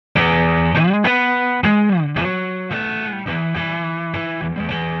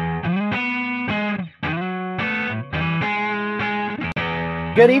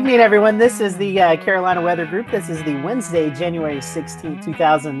Good evening, everyone. This is the Carolina Weather Group. This is the Wednesday, January 16th,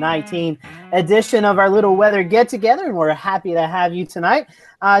 2019 edition of our little weather get-together, and we're happy to have you tonight.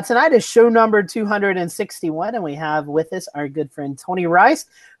 Tonight is show number 261, and we have with us our good friend Tony Rice,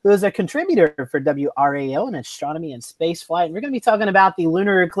 who is a contributor for WRAL in astronomy and spaceflight. And we're going to be talking about the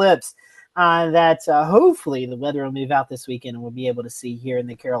lunar eclipse that hopefully the weather will move out this weekend and we'll be able to see here in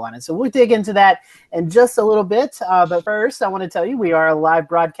the Carolinas. So we'll dig into that in just a little bit. But first, I want to tell you we are a live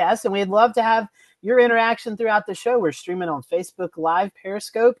broadcast and we'd love to have your interaction throughout the show. We're streaming on Facebook Live,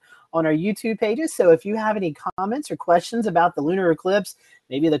 Periscope, on our YouTube pages. So if you have any comments or questions about the lunar eclipse,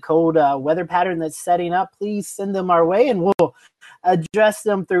 maybe the cold weather pattern that's setting up, please send them our way and we'll address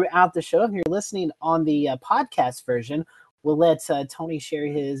them throughout the show. If you're listening on the podcast version, we'll let Tony share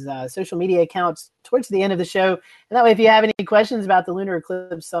his social media accounts towards the end of the show. And that way, if you have any questions about the lunar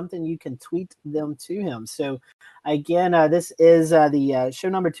eclipse, something, you can tweet them to him. So again, this is the show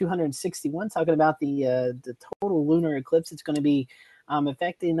number 261, talking about the total lunar eclipse. It's going to be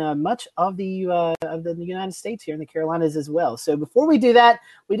affecting much of the United States here in the Carolinas as well. So before we do that,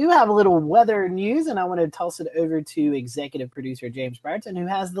 we do have a little weather news, and I want to toss it over to executive producer James Barton, who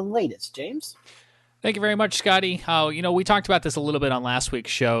has the latest. James? Thank you very much, Scotty. We talked about this a little bit on last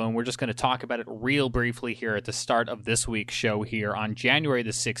week's show, and we're just going to talk about it real briefly here at the start of this week's show here on January the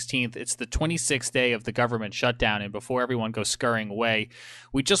 16th. It's the 26th day of the government shutdown, and before everyone goes scurrying away,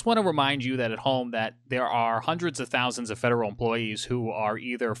 we just want to remind you that at home that there are hundreds of thousands of federal employees who are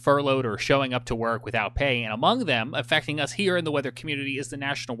either furloughed or showing up to work without pay, and among them, affecting us here in the weather community, is the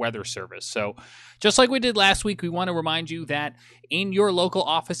National Weather Service. So just like we did last week, we want to remind you that in your local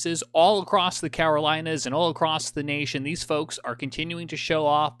offices all across the Carolinas and all across the nation, these folks are continuing to show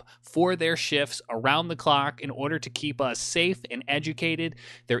up for their shifts around the clock in order to keep us safe and educated.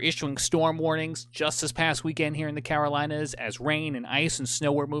 They're issuing storm warnings just this past weekend here in the Carolinas as rain and ice and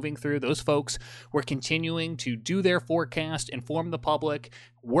snow were moving through. Those folks were continuing to do their forecast, inform the public,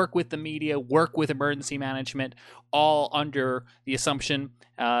 work with the media, work with emergency management, all under the assumption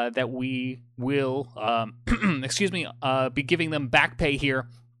that we will, be giving them back pay here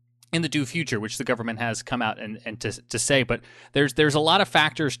in the due future, which the government has come out and to say. But there's a lot of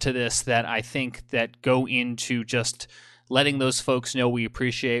factors to this that I think that go into just letting those folks know we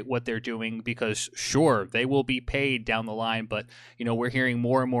appreciate what they're doing, because sure, they will be paid down the line, but we're hearing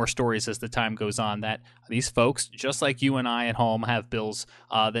more and more stories as the time goes on that these folks, just like you and I at home, have bills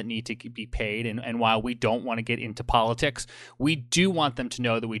that need to be paid. And while we don't want to get into politics, we do want them to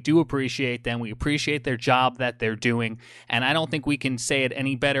know that we do appreciate them. We appreciate their job that they're doing. And I don't think we can say it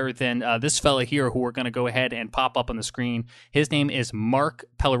any better than this fella here, who we're going to go ahead and pop up on the screen. His name is Mark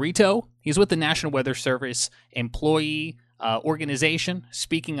Pellerito. He's with the National Weather Service employee organization,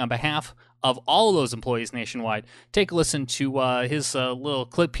 speaking on behalf of all of those employees nationwide. Take a listen to his little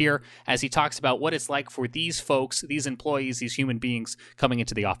clip here as he talks about what it's like for these folks, these employees, these human beings coming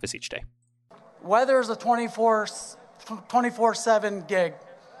into the office each day. Weather is a 24/7 gig.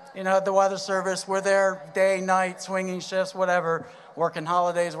 The Weather Service, we're there day, night, swinging shifts, whatever, working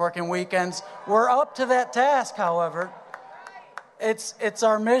holidays, working weekends. We're up to that task, however. It's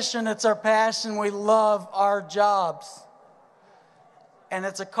our mission, it's our passion, we love our jobs. And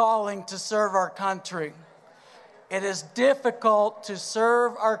it's a calling to serve our country. It is difficult to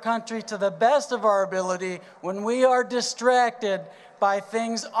serve our country to the best of our ability when we are distracted by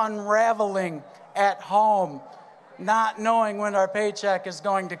things unraveling at home, not knowing when our paycheck is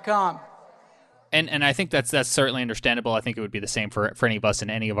going to come. And I think that's certainly understandable. I think it would be the same for any of us in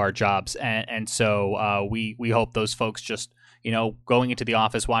any of our jobs. And so we hope those folks just, going into the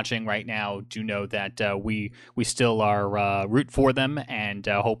office, watching right now, do know that we still are root for them and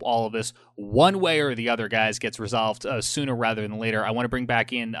hope all of this, one way or the other, guys, gets resolved sooner rather than later. I want to bring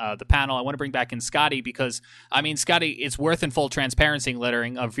back in the panel. I want to bring back in Scotty because, Scotty, it's worth in full transparency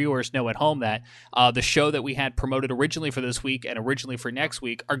letting our viewers know at home that the show that we had promoted originally for this week and originally for next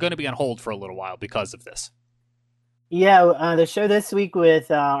week are going to be on hold for a little while because of this. Yeah, the show this week with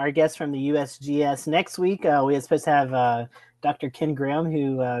our guest from the USGS. Next week, we are supposed to have Dr. Ken Graham,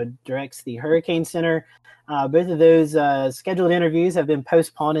 who directs the Hurricane Center. Both of those scheduled interviews have been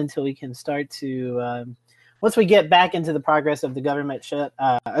postponed until we can start to, once we get back into the progress of the government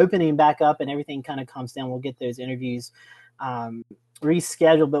opening back up and everything kind of calms down, we'll get those interviews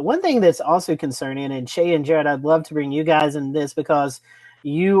rescheduled. But one thing that's also concerning, and Shay and Jared, I'd love to bring you guys in this because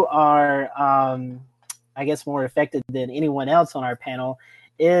you are, I guess, more affected than anyone else on our panel,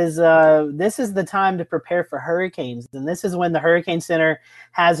 is this is the time to prepare for hurricanes. And this is when the Hurricane Center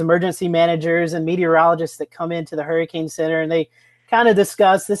has emergency managers and meteorologists that come into the Hurricane Center, and they kind of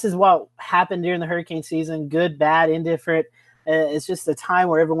discuss this is what happened during the hurricane season, good, bad, indifferent. It's just a time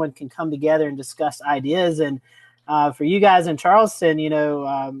where everyone can come together and discuss ideas. And for you guys in Charleston,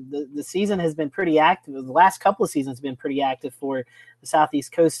 the season has been pretty active. The last couple of seasons have been pretty active for the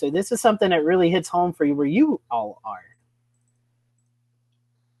Southeast Coast. So this is something that really hits home for you where you all are.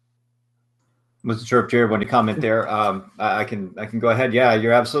 Wasn't sure if Jared wanted to comment there. I can go ahead. Yeah,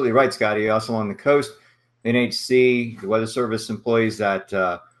 you're absolutely right, Scotty. Also on the coast, NHC, the Weather Service employees that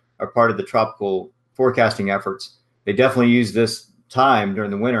are part of the tropical forecasting efforts, they definitely use this time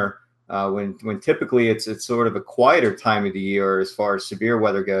during the winter when typically it's sort of a quieter time of the year as far as severe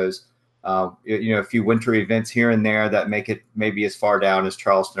weather goes. A few wintry events here and there that make it maybe as far down as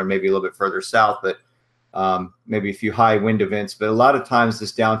Charleston or maybe a little bit further south, but maybe a few high wind events. But a lot of times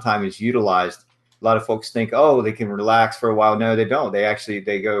this downtime is utilized. A lot of folks think, oh, they can relax for a while. No, they don't.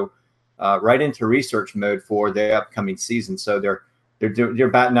 They go right into research mode for the upcoming season. So they're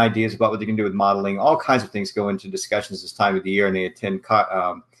batting ideas about what they can do with modeling. All kinds of things go into discussions this time of the year, and they attend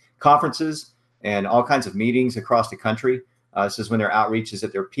conferences and all kinds of meetings across the country. This is when their outreach is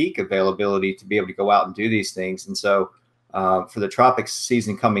at their peak availability to be able to go out and do these things. And so for the tropics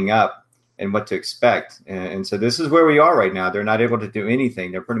season coming up, and what to expect. And so this is where we are right now. They're not able to do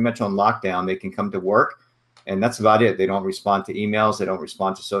anything. They're pretty much on lockdown. They can come to work, and that's about it. They don't respond to emails. They don't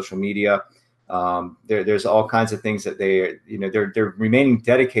respond to social media. There's all kinds of things that they're remaining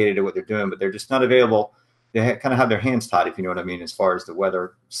dedicated to what they're doing, but they're just not available. They kind of have their hands tied, if you know what I mean, as far as the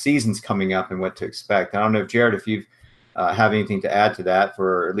weather seasons coming up and what to expect. I don't know if Jared, if you have anything to add to that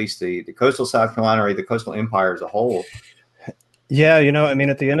for at least the coastal South Carolina or the coastal empire as a whole. Yeah,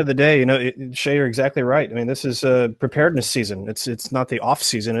 at the end of the day, Shay, you're exactly right. I mean, this is a preparedness season. It's not the off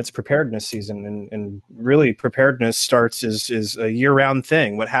season; it's preparedness season, and really preparedness starts is a year-round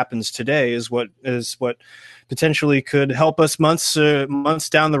thing. What happens today is what potentially could help us months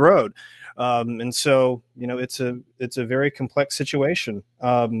down the road. And so, it's a very complex situation.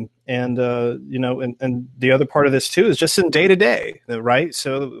 And the other part of this too is just in day to day, right?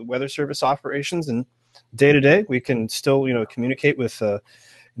 So Weather Service operations and day to day, we can still, communicate with,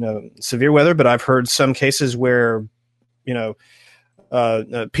 severe weather. But I've heard some cases where, Peter,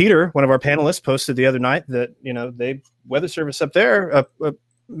 one of our panelists, posted the other night that, Weather Service up there, out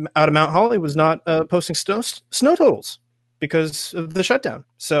of Mount Holly, was not posting snow totals because of the shutdown.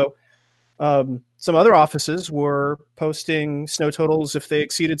 So some other offices were posting snow totals if they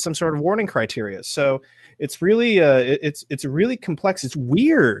exceeded some sort of warning criteria. So it's really, it's really complex. It's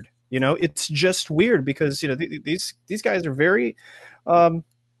weird. It's just weird because, these guys are very,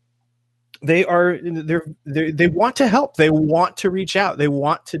 they want to help. They want to reach out. They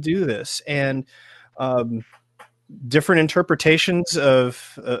want to do this. And, different interpretations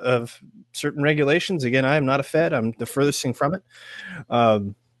of certain regulations. Again, I am not a Fed. I'm the furthest thing from it.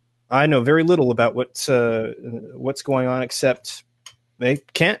 I know very little about what's going on, except they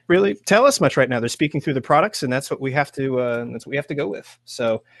can't really tell us much right now. They're speaking through the products, and that's what we have to go with.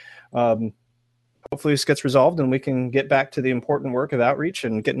 So, hopefully this gets resolved and we can get back to the important work of outreach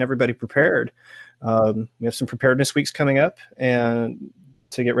and getting everybody prepared. We have some preparedness weeks coming up and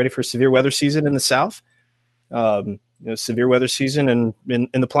to get ready for severe weather season in the South, severe weather season in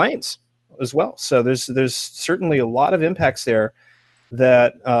the plains as well. So there's certainly a lot of impacts there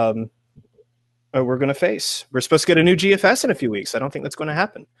that we're going to face. We're supposed to get a new GFS in a few weeks. I don't think that's going to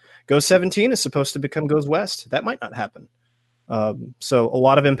happen. GOES 17 is supposed to become GOES West. That might not happen. So a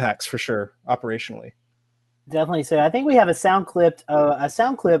lot of impacts for sure, operationally. Definitely. So I think we have a sound clip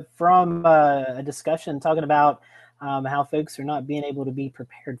from a discussion talking about how folks are not being able to be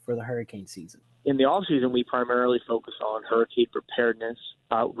prepared for the hurricane season. In the off season, we primarily focus on hurricane preparedness,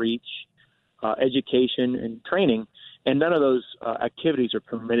 outreach, education, and training, and none of those activities are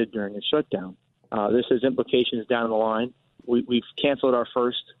permitted during a shutdown. This has implications down the line. We've canceled our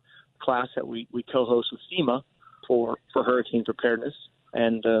first class that we co-host with FEMA for hurricane preparedness,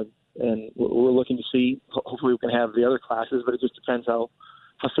 and we're looking to see. Hopefully, we can have the other classes, but it just depends how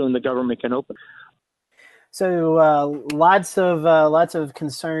soon the government can open. So lots of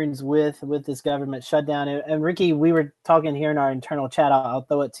concerns with this government shutdown. And Ricky, we were talking here in our internal chat. I'll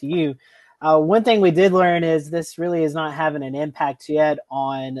throw it to you. One thing we did learn is this really is not having an impact yet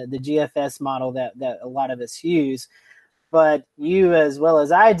on the GFS model that a lot of us use. But you, as well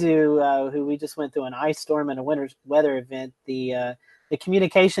as I do, who we just went through an ice storm and a winter weather event, the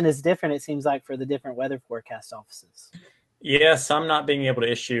communication is different, it seems like, for the different weather forecast offices. Yes, I'm not being able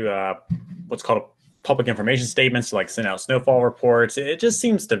to issue what's called public information statements, like send out snowfall reports. It just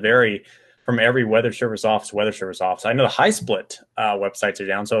seems to vary from every weather service office to weather service office. I know the high split websites are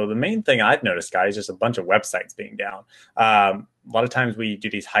down. So the main thing I've noticed, guys, is just a bunch of websites being down. a lot of times we do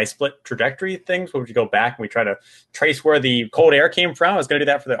these high split trajectory things where we go back and we try to trace where the cold air came from. I was going to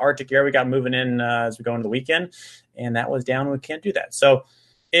do that for the Arctic air we got moving in as we go into the weekend, and that was down. We can't do that. So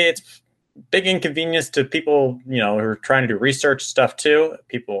it's big inconvenience to people, who are trying to do research stuff too.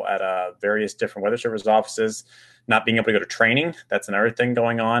 People at various different Weather Service offices not being able to go to training. That's another thing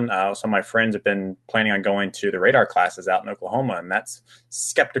going on. Some of my friends have been planning on going to the radar classes out in Oklahoma, and that's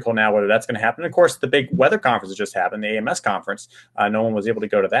skeptical now whether that's going to happen. And of course, the big weather conference that just happened, the AMS conference, no one was able to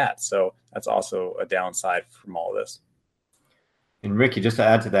go to that. So that's also a downside from all of this. And Ricky, just to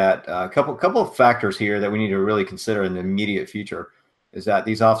add to that, a couple of factors here that we need to really consider in the immediate future is that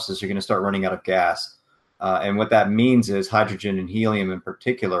these offices are going to start running out of gas. And what that means is hydrogen and helium in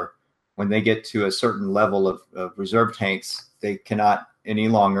particular, when they get to a certain level of reserve tanks, they cannot any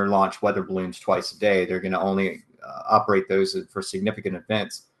longer launch weather balloons twice a day. They're going to only operate those for significant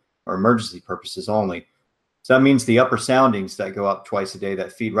events or emergency purposes only. So that means the upper soundings that go up twice a day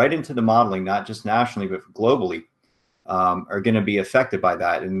that feed right into the modeling, not just nationally, but globally, are going to be affected by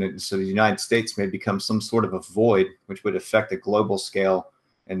that. And so the United States may become some sort of a void, which would affect the global scale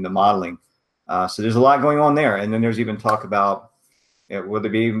in the modeling. So there's a lot going on there. And then there's even talk about will they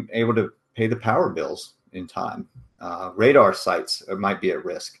be able to pay the power bills in time? Radar sites might be at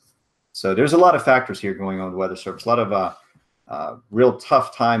risk. So there's a lot of factors here going on with the Weather Service. A lot of real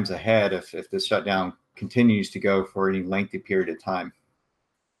tough times ahead if this shutdown continues to go for any lengthy period of time.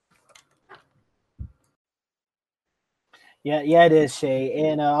 Yeah, it is, Shay.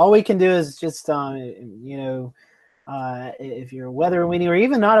 And all we can do is just, if you're a weather weenie or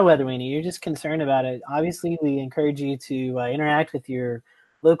even not a weather weenie, you're just concerned about it. Obviously, we encourage you to interact with your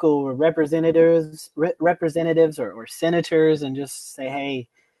local representatives or senators and just say, hey,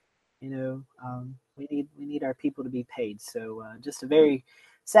 we need our people to be paid. So just a very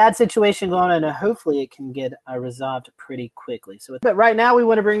sad situation going on, and hopefully it can get resolved pretty quickly. But right now we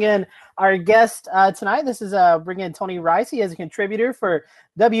want to bring in our guest tonight. This is bring in Tony Rice. He is a contributor for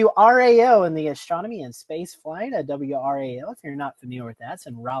WRAO in the Astronomy and Space Flight. WRAO, if you're not familiar with that, it's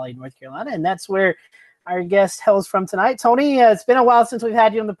in Raleigh, North Carolina, and that's where our guest hails from tonight. Tony, it's been a while since we've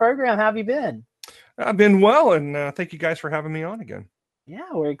had you on the program. How have you been? I've been well, and thank you guys for having me on again. Yeah,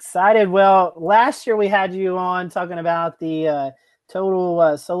 we're excited. Well, last year we had you on talking about the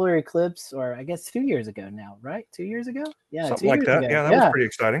total solar eclipse, or I guess 2 years ago now, right? 2 years ago? Yeah, something like that. Yeah, that was pretty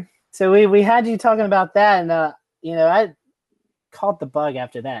exciting. So we had you talking about that, and I caught the bug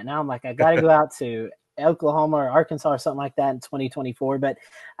after that. Now I'm like, I got to go out to Oklahoma or Arkansas or something like that in 2024. But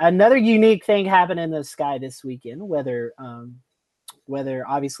another unique thing happened in the sky this weekend. Weather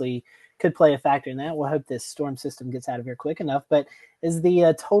obviously could play a factor in that. We'll hope this storm system gets out of here quick enough. But is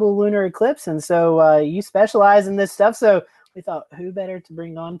the total lunar eclipse, and so you specialize in this stuff. So we thought, who better to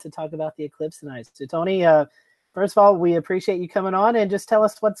bring on to talk about the eclipse tonight? So Tony, first of all, we appreciate you coming on, and just tell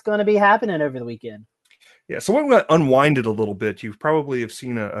us what's going to be happening over the weekend. Yeah, so we're going to unwind it a little bit. You probably have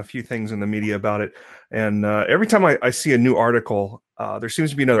seen a few things in the media about it, and every time I see a new article, there seems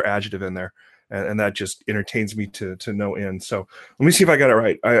to be another adjective in there, and that just entertains me to no end. So let me see if I got it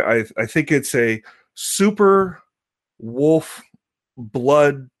right. I think it's a super wolf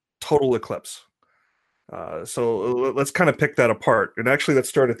blood total eclipse. So let's kind of pick that apart, and actually let's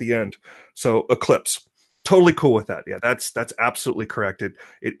start at the end. So eclipse, totally cool with that. Yeah, that's absolutely correct. It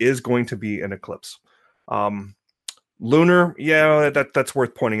is going to be an eclipse. Lunar, yeah, that's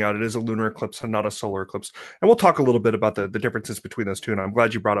worth pointing out. It is a lunar eclipse and not a solar eclipse. And we'll talk a little bit about the differences between those two. And I'm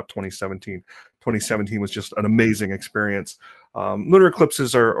glad you brought up 2017. 2017 was just an amazing experience. Lunar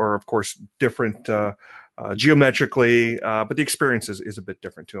eclipses are of course different geometrically, but the experience is a bit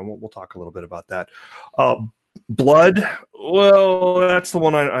different too. And we'll talk a little bit about that. Blood, well, that's the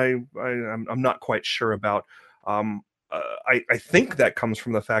one I'm not quite sure about. I think that comes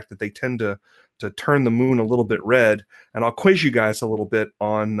from the fact that they tend to turn the moon a little bit red, and I'll quiz you guys a little bit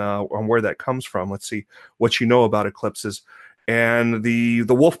on where that comes from. Let's see what you know about eclipses. And the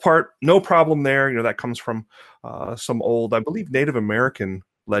wolf part, no problem there. That comes from some old, I believe, Native American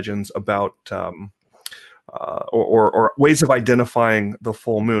legends about or ways of identifying the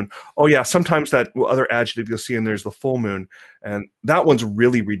full moon. Oh yeah, sometimes that other adjective you'll see in there's the full moon, and that one's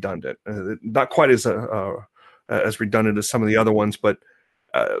really redundant. Not quite as redundant as some of the other ones, but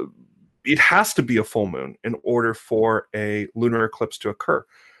it has to be a full moon in order for a lunar eclipse to occur.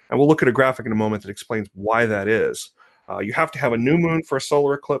 And we'll look at a graphic in a moment that explains why that is. You have to have a new moon for a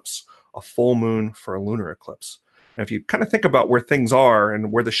solar eclipse, a full moon for a lunar eclipse. And if you kind of think about where things are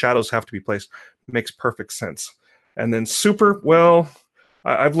and where the shadows have to be placed, it makes perfect sense. And then super, well,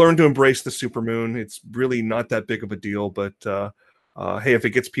 I've learned to embrace the supermoon. It's really not that big of a deal, but hey, if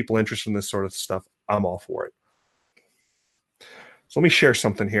it gets people interested in this sort of stuff, I'm all for it. So let me share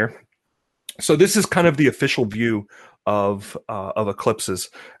something here. So this is kind of the official view of eclipses,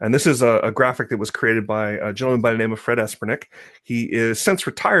 and this is a graphic that was created by a gentleman by the name of Fred Espernick. He is since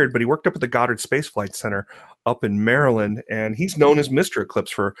retired, but he worked up at the Goddard Space Flight Center up in Maryland, and he's known as Mr.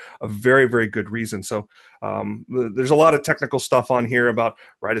 Eclipse for a very, very good reason. So there's a lot of technical stuff on here about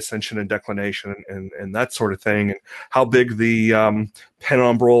right ascension and declination and that sort of thing, and how big the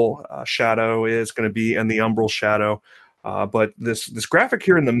penumbral shadow is going to be and the umbral shadow. But this graphic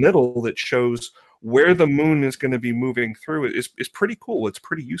here in the middle that shows where the moon is going to be moving through is pretty cool. It's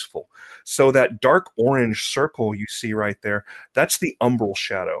pretty useful. So that dark orange circle you see right there, that's the umbral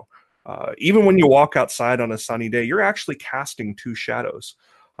shadow. Even when you walk outside on a sunny day, you're actually casting two shadows.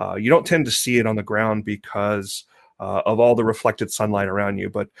 You don't tend to see it on the ground because of all the reflected sunlight around you,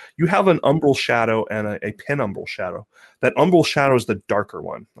 but you have an umbral shadow and a penumbral shadow. That umbral shadow is the darker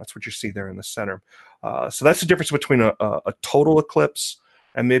one. That's what you see there in the center. So that's the difference between a total eclipse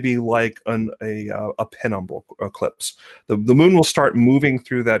and maybe like a penumbral eclipse. The moon will start moving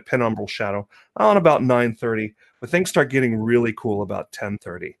through that penumbral shadow on about 9:30, but things start getting really cool about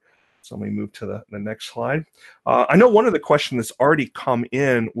 10:30. So let me move to the next slide. I know one of the questions that's already come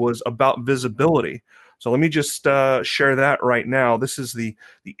in was about visibility. So let me just share that right now. This is the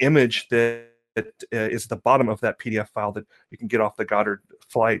image that is at the bottom of that PDF file that you can get off the Goddard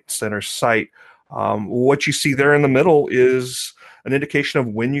Flight Center site. What you see there in the middle is an indication of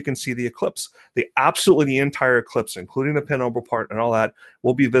when you can see the eclipse. Absolutely the entire eclipse, including the penumbral part and all that,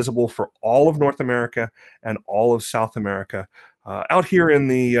 will be visible for all of North America and all of South America. Out here in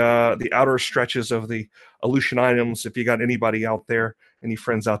the outer stretches of the Aleutian Islands, if you got anybody out there, any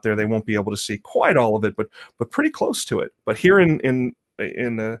friends out there, they won't be able to see quite all of it, but pretty close to it. But here in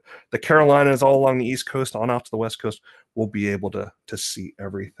the Carolinas, all along the East Coast, on out to the West Coast, we'll be able to see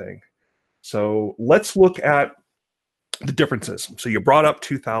everything. So let's look at the differences. So you brought up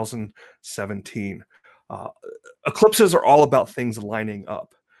 2017. Eclipses are all about things lining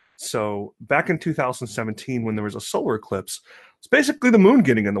up. So back in 2017, when there was a solar eclipse, it's basically the moon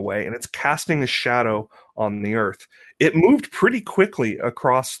getting in the way, and it's casting a shadow on the Earth. It moved pretty quickly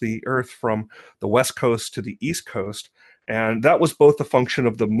across the Earth from the West Coast to the East Coast, and that was both a function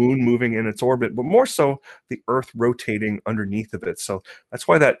of the moon moving in its orbit, but more so the Earth rotating underneath of it. So that's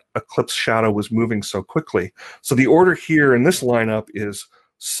why that eclipse shadow was moving so quickly. So the order here in this lineup is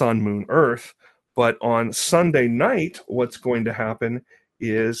Sun, Moon, Earth. But on Sunday night, what's going to happen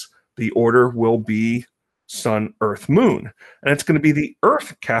is the order will be Sun, Earth, Moon. And it's going to be the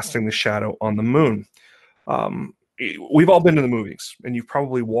Earth casting the shadow on the moon. We've all been to the movies, and you've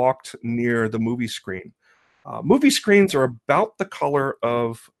probably walked near the movie screen. Movie screens are about the color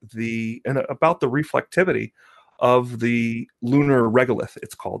of about the reflectivity of the lunar regolith,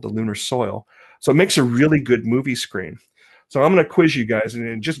 it's called, the lunar soil. So it makes a really good movie screen. So I'm going to quiz you guys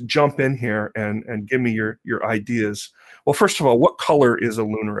and just jump in here and give me your ideas. Well, first of all, what color is a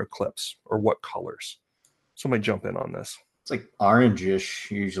lunar eclipse, or what colors? Somebody jump in on this. It's like orangish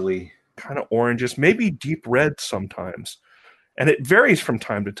usually. Kind of orangish, maybe deep red sometimes. And it varies from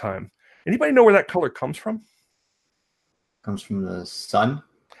time to time. Anybody know where that color comes from? Comes from the sun?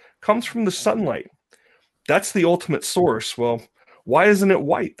 Comes from the sunlight. That's the ultimate source. Well, why isn't it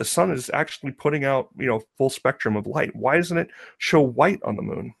white? The sun is actually putting out, full spectrum of light. Why doesn't it show white on the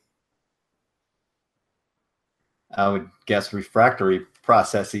moon? I would guess refractory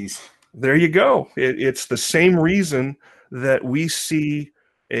processes. There you go. It's the same reason that we see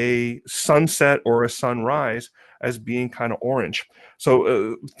a sunset or a sunrise as being kind of orange.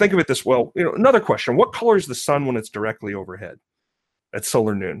 So think of it this way. Another question. What color is the sun when it's directly overhead at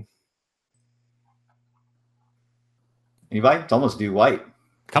solar noon? Anybody? It's almost due white.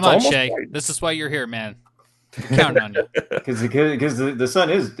 Come on, Shay. White. This is why you're here, man. I'm counting on you. Because the sun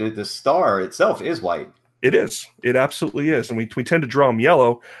is, the star itself is white. It is. It absolutely is. And we tend to draw them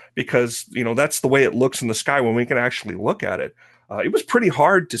yellow because, that's the way it looks in the sky when we can actually look at it. It was pretty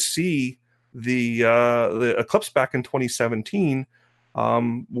hard to see the eclipse back in 2017.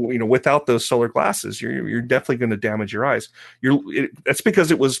 Without those solar glasses, you're definitely going to damage your eyes. That's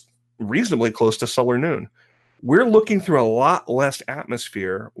because it was reasonably close to solar noon. We're looking through a lot less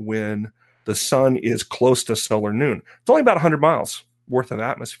atmosphere when the sun is close to solar noon. It's only about 100 miles worth of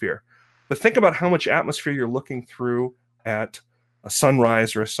atmosphere. But think about how much atmosphere you're looking through at a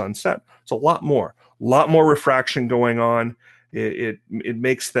sunrise or a sunset. It's a lot more refraction going on. It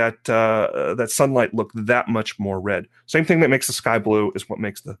makes that sunlight look that much more red. Same thing that makes the sky blue is what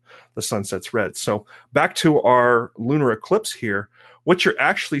makes the sunsets red. So back to our lunar eclipse here, what you're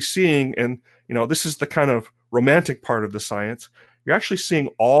actually seeing, and this is the kind of romantic part of the science, you're actually seeing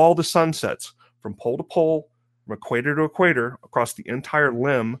all the sunsets from pole to pole, from equator to equator across the entire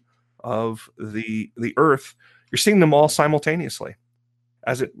limb of the Earth, you're seeing them all simultaneously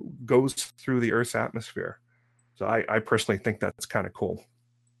as it goes through the Earth's atmosphere. So I personally think that's kind of cool.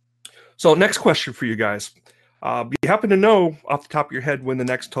 So next question for you guys. Do you happen to know off the top of your head when the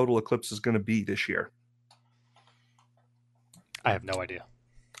next total eclipse is going to be this year? I have no idea.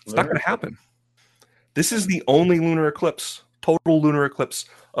 It's not going to happen. This is the only lunar eclipse, total lunar eclipse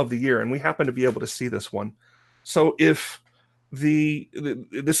of the year, and we happen to be able to see this one. So if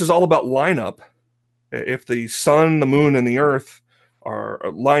this is all about lineup, if the sun, the moon, and the Earth are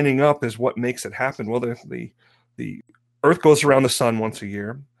lining up is what makes it happen. Well, the Earth goes around the sun once a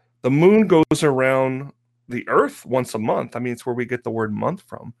year. The moon goes around the Earth once a month. I mean, it's where we get the word month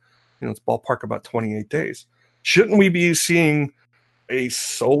from. You know, it's ballpark about 28 days. Shouldn't we be seeing a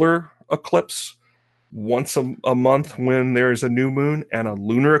solar eclipse once a month when there's a new moon, and a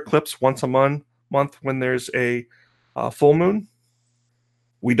lunar eclipse once a month when there's a full moon?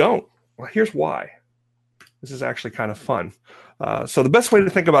 We don't. Well, here's why. This is actually kind of fun. So the best way to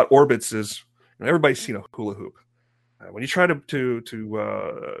think about orbits is, everybody's seen a hula hoop. When you try to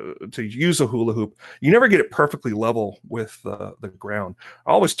use a hula hoop, you never get it perfectly level with the ground.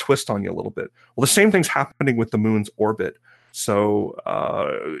 I always twist on you a little bit. Well, the same thing's happening with the moon's orbit. So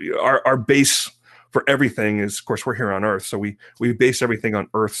our base for everything is, of course, we're here on Earth. So we base everything on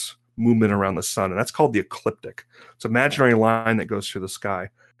Earth's movement around the sun, and that's called the ecliptic. It's an imaginary line that goes through the sky.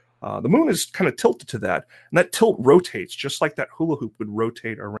 The moon is kind of tilted to that, and that tilt rotates just like that hula hoop would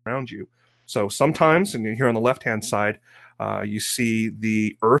rotate around you. So sometimes, and here on the left-hand side, you see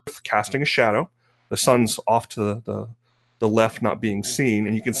the Earth casting a shadow. The sun's off to the left, not being seen,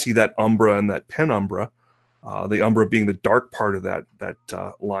 and you can see that umbra and that penumbra. The umbra being the dark part of that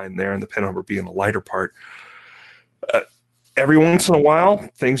line there, and the penumbra being the lighter part. Every once in a while,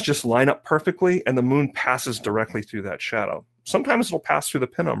 things just line up perfectly, and the moon passes directly through that shadow. Sometimes it'll pass through the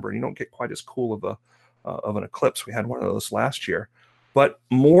penumbra, and you don't get quite as cool of an eclipse. We had one of those last year. But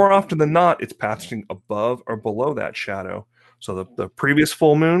more often than not, it's passing above or below that shadow. So the previous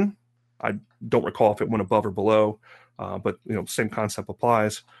full moon, I don't recall if it went above or below, but same concept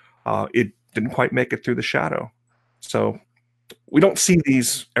applies. It didn't quite make it through the shadow. So we don't see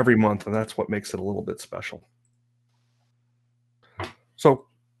these every month, and that's what makes it a little bit special. So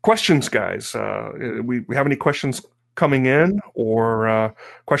questions, guys. We have any questions coming in, or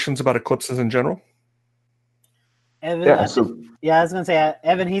questions about eclipses in general? Evan, Yeah, I was going to say,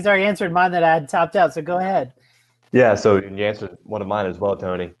 Evan, he's already answered mine that I had topped out, so go ahead. Yeah, so you answered one of mine as well,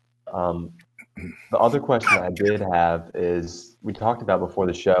 Tony. The other question I did have is, we talked about before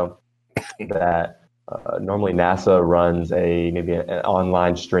the show that normally NASA runs maybe an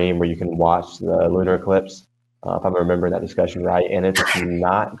online stream where you can watch the lunar eclipse, if I'm remembering that discussion right, and it's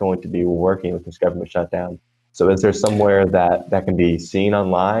not going to be working with this government shutdown. So is there somewhere that can be seen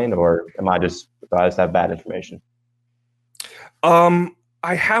online, or do I just have bad information?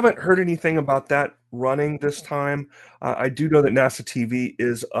 I haven't heard anything about that running this time. I do know that NASA TV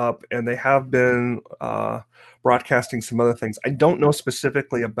is up, and they have been broadcasting some other things. I don't know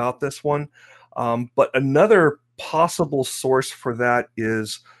specifically about this one, but another possible source for that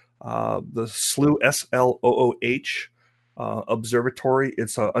is the SLOOH, SLOOH observatory.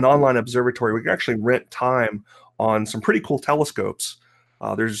 It's an online observatory. We can actually rent time on some pretty cool telescopes.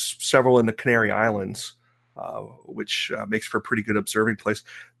 There's several in the Canary Islands, which makes for a pretty good observing place.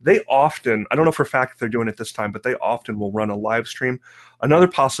 They often, I don't know for a fact if they're doing it this time, but they often will run a live stream. Another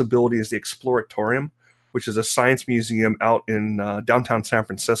possibility is the Exploratorium, which is a science museum out in downtown San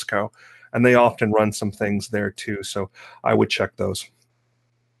Francisco, and they often run some things there too. So I would check those.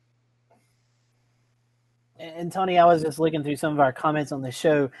 And Tony, I was just looking through some of our comments on the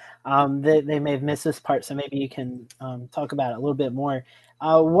show. They may have missed this part, so maybe you can talk about it a little bit more.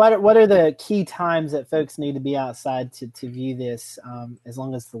 What are the key times that folks need to be outside to view this, as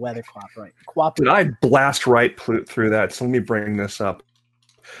long as the weather cooperates? Did I blast right through that? So let me bring this up.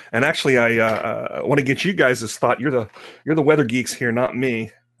 And actually, I want to get you guys' thought. You're the weather geeks here, not me.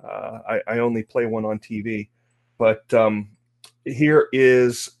 I only play one on TV. But here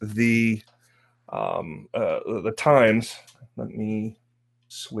is the times. Let me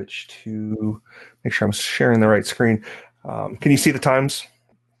switch to make sure I'm sharing the right screen. Can you see the times?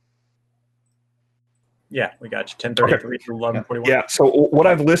 Yeah, we got you. 10:33 through 11:41. Yeah. So what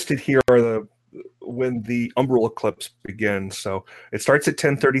I've listed here are when the umbral eclipse begins. So it starts at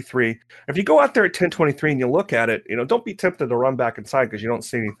 10:33. If you go out there at 10:23 and you look at it, don't be tempted to run back inside because you don't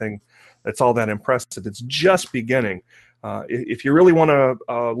see anything that's all that impressive. It's just beginning. If you really want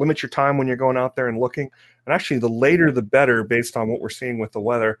to limit your time when you're going out there and looking, and actually the later the better based on what we're seeing with the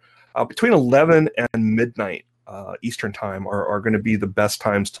weather, between 11 and midnight Eastern time are going to be the best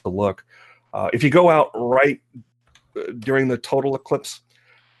times to look. If you go out right during the total eclipse,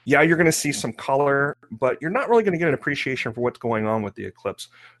 yeah, you're going to see some color, but you're not really going to get an appreciation for what's going on with the eclipse.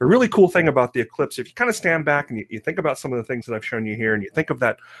 The really cool thing about the eclipse, if you kind of stand back and you think about some of the things that I've shown you here, and you think of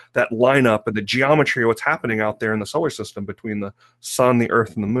that lineup and the geometry of what's happening out there in the solar system between the sun, the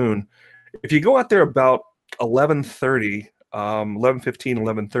Earth, and the moon, if you go out there about 11:30, 11:15,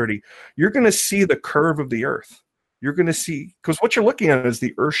 11:30, you're going to see the curve of the Earth. You're going to see, because what you're looking at is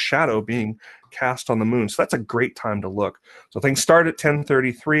the Earth's shadow being cast on the moon. So that's a great time to look. So things start at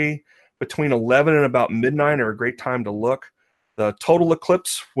 10:33. Between 11 and about midnight are a great time to look. The total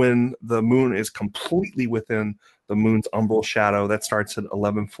eclipse, when the moon is completely within the moon's umbral shadow, that starts at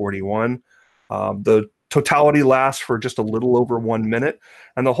 11:41. The totality lasts for just a little over 1 minute.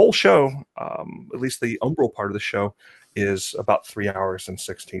 And the whole show, at least the umbral part of the show, is about 3 hours and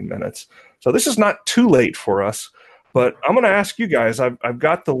 16 minutes. So this is not too late for us. But I'm going to ask you guys. I've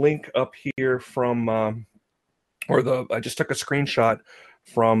got the link up here from, I just took a screenshot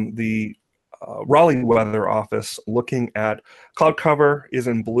from the Raleigh Weather Office, looking at cloud cover is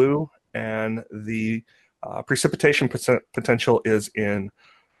in blue, and the precipitation potential is in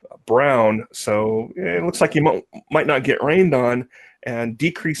brown. So it looks like you might not get rained on, and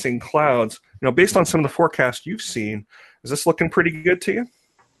decreasing clouds. Based on some of the forecasts you've seen, is this looking pretty good to you?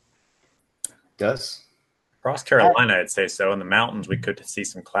 It does. Across Carolina, I'd say so. In the mountains, we could see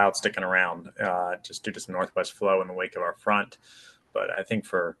some clouds sticking around just due to some northwest flow in the wake of our front. But I think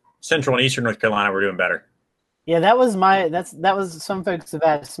for central and eastern North Carolina, we're doing better. Yeah, that was some folks have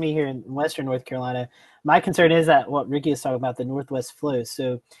asked me here in western North Carolina. My concern is that what Ricky is talking about, the northwest flow.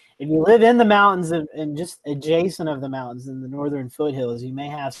 So if you live in the mountains and just adjacent of the mountains in the northern foothills, you may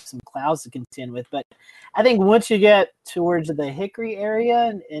have some clouds to contend with. But I think once you get towards the Hickory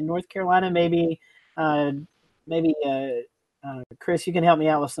area in North Carolina, maybe Chris, you can help me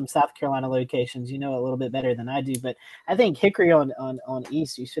out with some South Carolina locations. You know a little bit better than I do, but I think Hickory on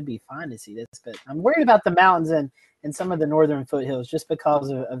east, you should be fine to see this. But I'm worried about the mountains and some of the northern foothills just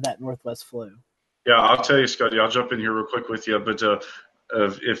because of that northwest flow. Yeah, I'll tell you, Scotty. I'll jump in here real quick with you. But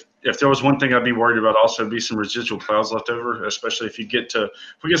if there was one thing I'd be worried about, also be some residual clouds left over, especially if we get some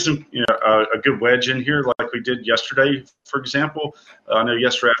a good wedge in here like we did yesterday, for example. I know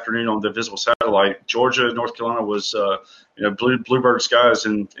yesterday afternoon on the visible satellite, Georgia, North Carolina was bluebird skies,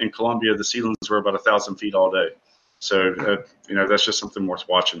 in Columbia the ceilings were about 1,000 feet all day. So that's just something worth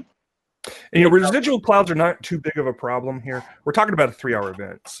watching. And residual clouds are not too big of a problem here. We're talking about a 3-hour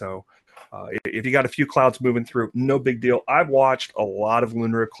event, so. If you got a few clouds moving through, no big deal. I've watched a lot of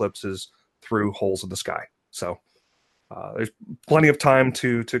lunar eclipses through holes in the sky. So there's plenty of time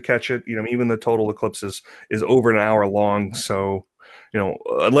to catch it. Even the total eclipse is over an hour long. So,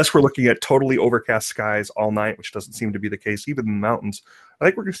 unless we're looking at totally overcast skies all night, which doesn't seem to be the case, even in the mountains, I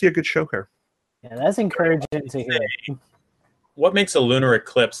think we're going to see a good show here. Yeah, that's encouraging to hear. What makes a lunar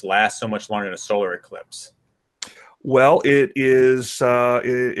eclipse last so much longer than a solar eclipse? Well, it is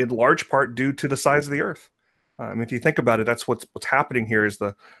in large part due to the size of the Earth. If you think about it, that's what's happening here is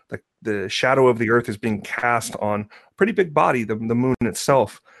the shadow of the Earth is being cast on a pretty big body, the moon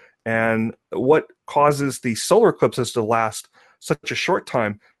itself. And what causes the solar eclipses to last such a short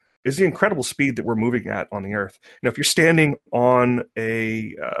time is the incredible speed that we're moving at on the Earth. If you're standing on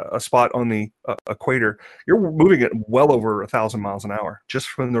a spot on the equator, you're moving at well over 1,000 miles an hour just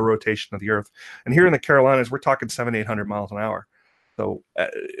from the rotation of the Earth. And here in the Carolinas, we're talking 700-800 miles an hour. So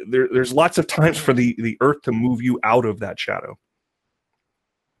there's lots of times for the Earth to move you out of that shadow.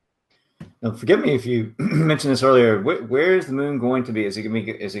 Now, forgive me if you mentioned this earlier. Where is the moon going to be? Is it going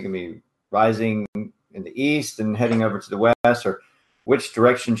to be rising in the east and heading over to the west, or which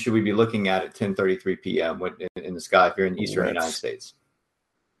direction should we be looking at 10:33 p.m. in the sky if you're in the eastern United States?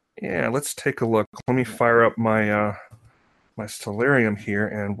 Yeah, let's take a look. Let me fire up my my Stellarium here,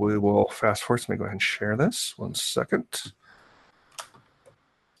 and we will fast forward. Let me go ahead and share this. 1 second.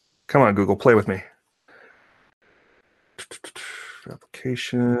 Come on, Google, play with me.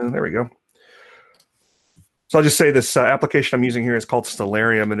 Application. There we go. So I'll just say this application I'm using here is called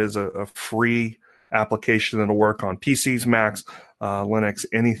Stellarium. It is a free application that'll work on PCs, Macs, Linux,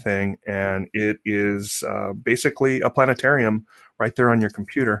 anything, and it is basically a planetarium right there on your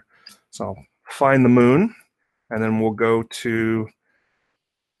computer. So find the moon, and then we'll go to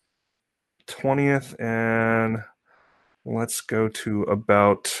 20th, and let's go to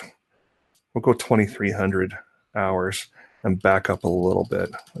we'll go 2300 hours and back up a little bit.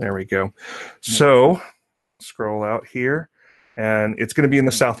 There we go. So scroll out here, and it's going to be in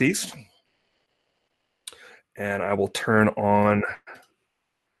the southeast. And I will turn on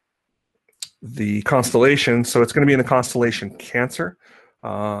the constellation. So it's going to be in the constellation Cancer.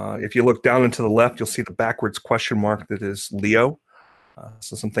 If you look down and to the left, you'll see the backwards question mark that is Leo.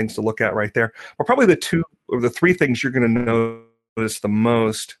 So some things to look at right there. But probably the two or the three things you're going to notice the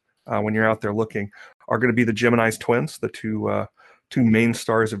most when you're out there looking are going to be the Gemini's twins, the two main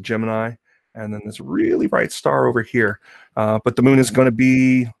stars of Gemini, and then this really bright star over here. But the moon is going to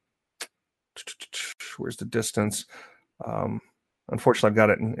be, where's the distance? Unfortunately, I've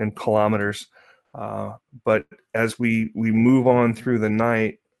got it in kilometers. But as we move on through the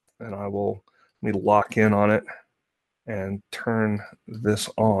night, and let me lock in on it and turn this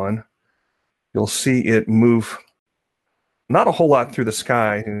on, you'll see it move not a whole lot through the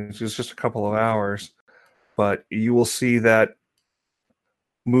sky. It's just a couple of hours, but you will see that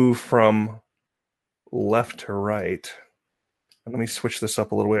move from left to right. And let me switch this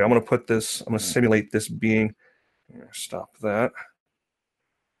up a little bit. I'm going to simulate this being. Stop that.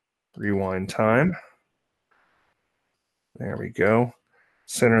 Rewind time. There we go.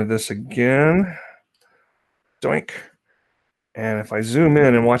 Center this again. Doink. And if I zoom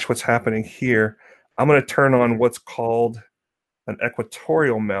in and watch what's happening here, I'm going to turn on what's called an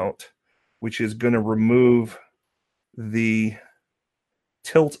equatorial mount, which is going to remove the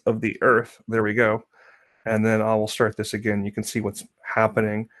tilt of the Earth. There we go. And then I will start this again. You can see what's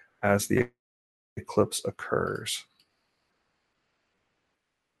happening as the eclipse occurs.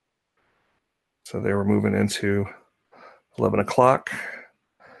 So there we're moving into 11 o'clock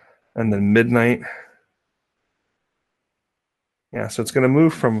and then midnight. Yeah, so it's going to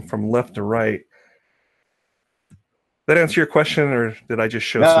move from left to right. That answer your question, or did I just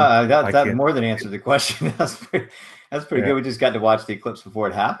show some? That more than answered the question. That's pretty good. We just got to watch the eclipse before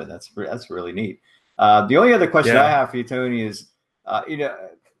it happened. That's really neat. The only other question I have for you, Tony, is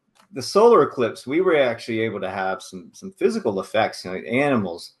the solar eclipse. We were actually able to have some physical effects.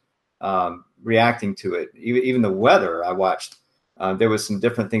 Animals reacting to it. Even the weather. I watched. There was some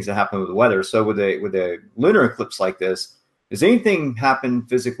different things that happened with the weather. So with a lunar eclipse like this, does anything happen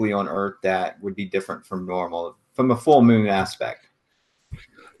physically on Earth that would be different from normal, from a full moon aspect?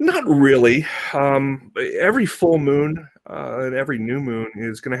 Not really. Every full moon and every new moon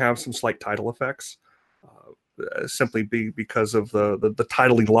is going to have some slight tidal effects, simply because of the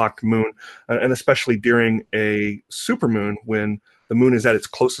tidally locked moon, and especially during a supermoon when the moon is at its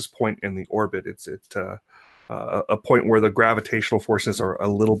closest point in the orbit. It's at a point where the gravitational forces are a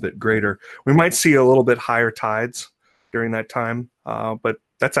little bit greater. We might see a little bit higher tides during that time, but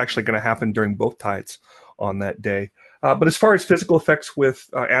that's actually going to happen during both tides on that day. But as far as physical effects with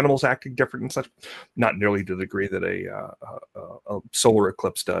animals acting different and such, not nearly to the degree that a solar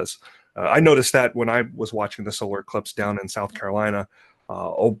eclipse does. I noticed that when I was watching the solar eclipse down in South Carolina,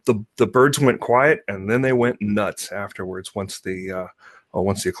 the birds went quiet and then they went nuts afterwards once the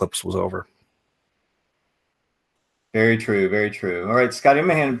eclipse was over. Very true, very true. All right, Scotty, I'm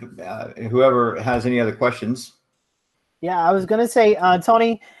going to hand whoever has any other questions. Yeah, I was going to say,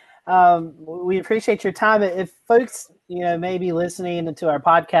 Tony, we appreciate your time. If folks, may be listening to our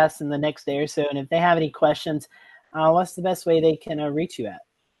podcast in the next day or so, and if they have any questions, what's the best way they can reach you at?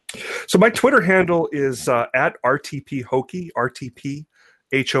 So my Twitter handle is at RTP Hokie, RTP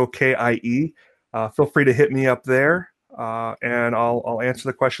HOKIE. Feel free to hit me up there, and I'll answer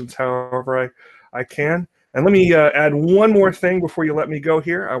the questions however I can. And let me add one more thing before you let me go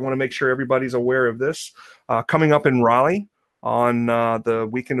here. I want to make sure everybody's aware of this. Coming up in Raleigh on the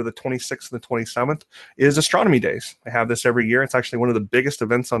weekend of the 26th and the 27th is Astronomy Days. I have this every year. It's actually one of the biggest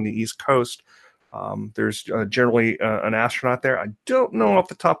events on the East Coast. There's generally an astronaut there. I don't know off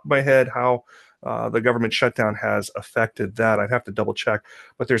the top of my head how the government shutdown has affected that. I'd have to double check.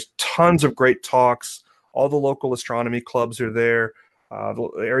 But there's tons of great talks. All the local astronomy clubs are there. The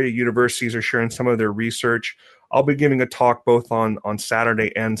area universities are sharing some of their research. I'll be giving a talk both on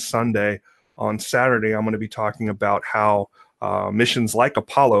Saturday and Sunday. On Saturday, I'm going to be talking about how missions like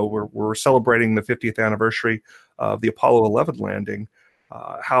Apollo, we're celebrating the 50th anniversary of the Apollo 11 landing,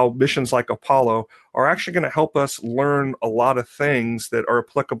 how missions like Apollo are actually going to help us learn a lot of things that are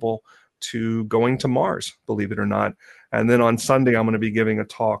applicable to going to Mars, believe it or not. And then on Sunday, I'm going to be giving a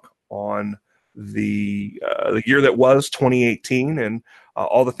talk on the year that was 2018 and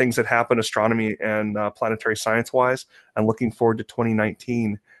all the things that happened astronomy and planetary science wise, and looking forward to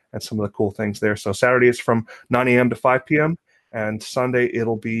 2019 and some of the cool things there. So Saturday is from 9 a.m. to 5 p.m. and Sunday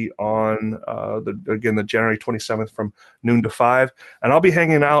it'll be on the January 27th from noon to 5. And I'll be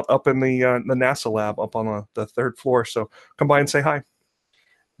hanging out up in the NASA lab up on the third floor. So come by and say hi.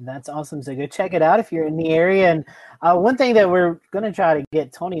 That's awesome. So go check it out if you're in the area. And one thing that we're going to try to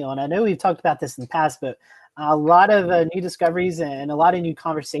get Tony on, I know we've talked about this in the past, but a lot of new discoveries and a lot of new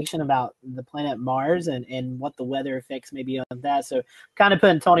conversation about the planet Mars and what the weather effects may be on that. So kind of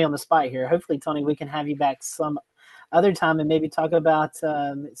putting Tony on the spot here. Hopefully, Tony, we can have you back some other time and maybe talk about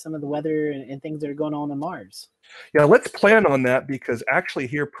some of the weather and things that are going on Mars. Yeah, let's plan on that, because actually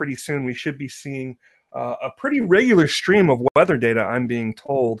here pretty soon we should be seeing a pretty regular stream of weather data, I'm being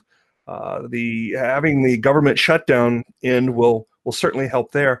told. Having the government shutdown end will certainly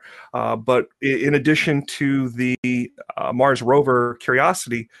help there. But in addition to the Mars rover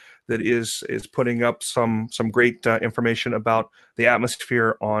Curiosity that is putting up some great information about the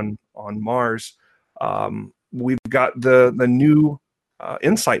atmosphere on Mars, we've got the new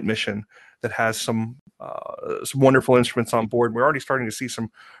InSight mission that has some wonderful instruments on board. We're already starting to see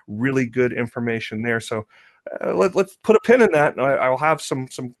some really good information there. So let's put a pin in that, and I'll have some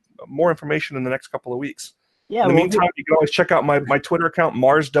more information in the next couple of weeks. Yeah. In the meantime, you can always check out my Twitter account,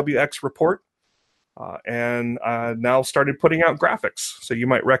 MarsWX Report, and now started putting out graphics. So you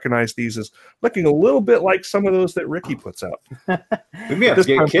might recognize these as looking a little bit like some of those that Ricky puts out. We may have to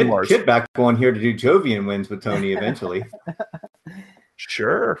get Kit back on here to do Jovian wins with Tony eventually.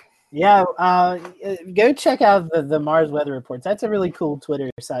 Sure. Yeah, go check out the Mars weather reports. That's a really cool Twitter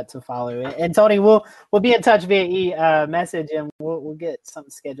site to follow. And Tony, we'll be in touch via message, and we'll get something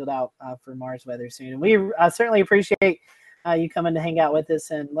scheduled out for Mars weather soon. And we certainly appreciate you coming to hang out with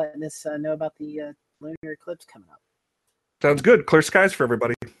us and letting us know about the lunar eclipse coming up. Sounds good. Clear skies for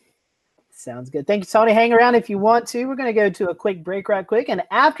everybody. Sounds good. Thank you, Tony. Hang around if you want to. We're going to go to a quick break right quick, and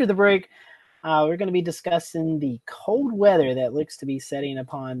after the break, we're going to be discussing the cold weather that looks to be setting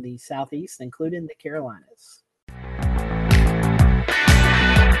upon the southeast, including the Carolinas.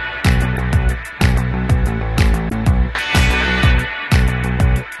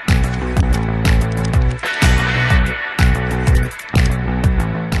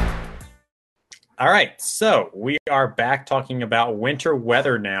 All right, so we are back talking about winter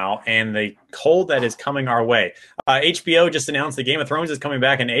weather now and the cold that is coming our way. HBO just announced that Game of Thrones is coming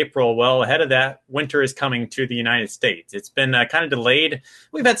back in April. Well, ahead of that, winter is coming to the United States. It's been kind of delayed.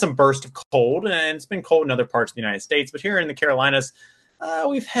 We've had some burst of cold, and it's been cold in other parts of the United States. But here in the Carolinas,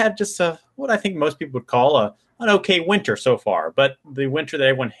 we've had just what I think most people would call an okay winter so far. But the winter that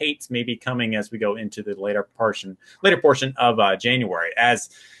everyone hates may be coming as we go into the later portion of January,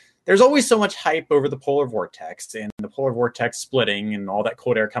 as there's always so much hype over the polar vortex and the polar vortex splitting and all that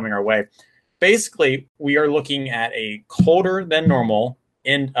cold air coming our way. Basically, we are looking at a colder than normal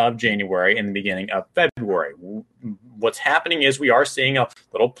end of January and the beginning of February. What's happening is we are seeing a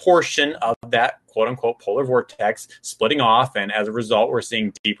little portion of that quote-unquote polar vortex splitting off, and as a result, we're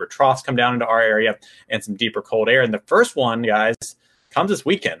seeing deeper troughs come down into our area and some deeper cold air. And the first one, guys, comes this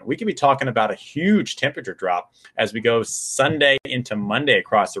weekend. We could be talking about a huge temperature drop as we go Sunday into Monday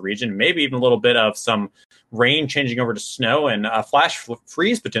across the region, maybe even a little bit of some rain changing over to snow and a flash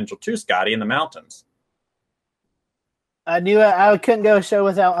freeze potential too, Scotty, in the mountains. I knew I couldn't go a show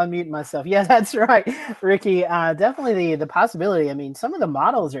without unmuting myself. Yeah, that's right, Ricky. Definitely the possibility. I mean, some of the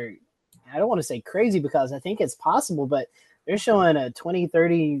models are, I don't want to say crazy because I think it's possible, but they're showing a 20,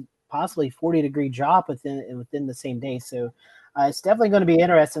 30, possibly 40-degree drop within the same day. So it's definitely going to be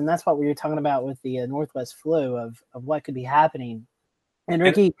interesting. That's what we were talking about with the northwest flow of what could be happening. And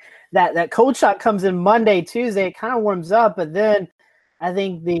Ricky, that cold shot comes in Monday, Tuesday. It kind of warms up, but then I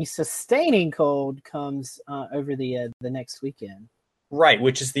think the sustaining cold comes over the next weekend. Right,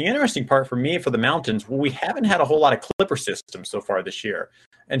 which is the interesting part for me for the mountains. Well, we haven't had a whole lot of clipper systems so far this year.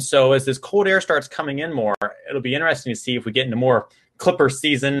 And so as this cold air starts coming in more, it'll be interesting to see if we get into more clipper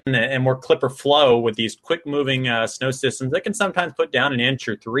season and more clipper flow with these quick moving snow systems that can sometimes put down an inch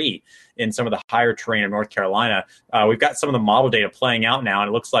or 3 in some of the higher terrain of North Carolina. We've got some of the model data playing out now, and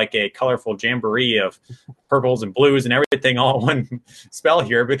it looks like a colorful jamboree of purples and blues and everything all in one spell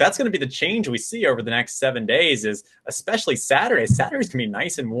here. But that's going to be the change we see over the next 7 days, is especially Saturday. Saturday's going to be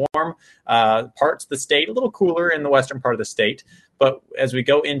nice and warm. Parts of the state, a little cooler in the western part of the state. But as we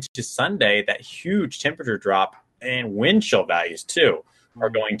go into Sunday, that huge temperature drop and wind chill values, too, are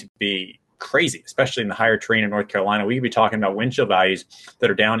going to be crazy, especially in the higher terrain in North Carolina. We could be talking about wind chill values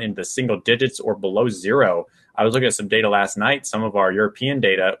that are down into single digits or below 0. I was looking at some data last night. Some of our European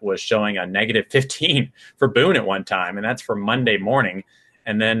data was showing a negative 15 for Boone at one time, and that's for Monday morning.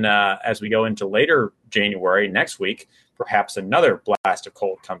 And then as we go into later January, next week, perhaps another blast of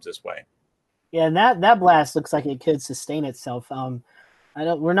cold comes this way. Yeah, and that blast looks like it could sustain itself.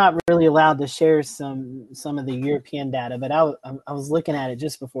 We're not really allowed to share some of the European data, but I was looking at it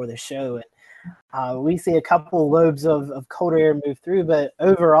just before the show, and we see a couple lobes of colder air move through, but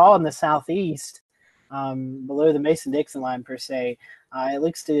overall in the southeast, below the Mason-Dixon line per se, It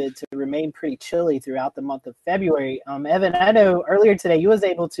looks to remain pretty chilly throughout the month of February. Evan, I know earlier today you was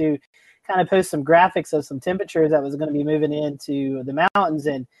able to kind of post some graphics of some temperatures that was going to be moving into the mountains,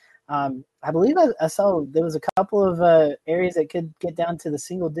 and I believe I saw there was a couple of areas that could get down to the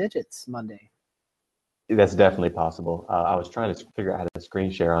single digits Monday. That's definitely possible. I was trying to figure out how to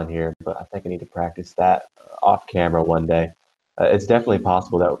screen share on here, but I think I need to practice that off camera one day. It's definitely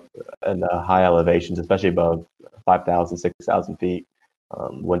possible that in the high elevations, especially above 5,000, 6,000 feet,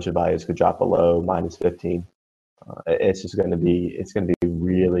 wind chill values could drop below -15. It's going to be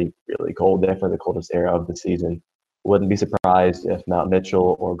really, really cold. Definitely the coldest area of the season. Wouldn't be surprised if Mount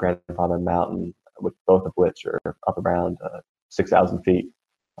Mitchell or Grandfather Mountain, both of which are up around 6,000 feet,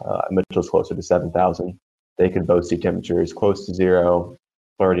 Mitchell's closer to 7,000. They could both see temperatures close to zero,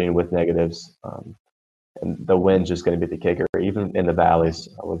 flirting with negatives. And the wind's just going to be the kicker, even in the valleys,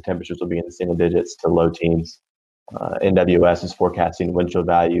 where temperatures will be in the single digits to low teens. NWS is forecasting wind chill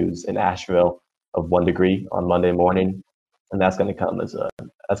values in Asheville of 1 degree on Monday morning, and that's going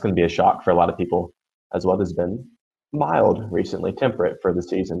to be a shock for a lot of people, as well as been mild recently, temperate for the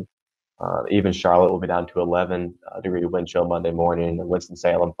season. Even Charlotte will be down to 11 degree wind chill Monday morning, and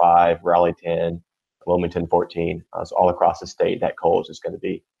Winston-Salem 5, Raleigh 10, Wilmington 14. So all across the state, that cold is just going to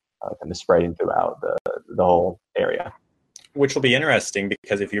be kind of spreading throughout the whole area. Which will be interesting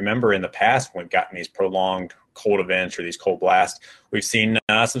because if you remember in the past when we've gotten these prolonged cold events or these cold blasts, we've seen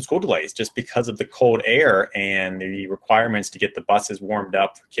some school delays just because of the cold air and the requirements to get the buses warmed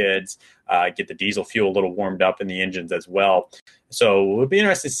up for kids, get the diesel fuel a little warmed up in the engines as well. So it would be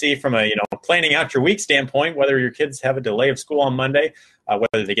interesting to see from a planning out your week standpoint whether your kids have a delay of school on Monday,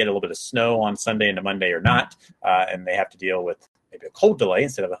 whether they get a little bit of snow on Sunday into Monday or not, and they have to deal with maybe a cold delay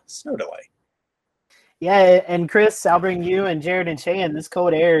instead of a snow delay. Yeah, and Chris, I'll bring you and Jared and Shane. This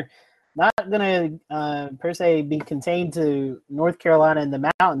cold air not going to per se be contained to North Carolina and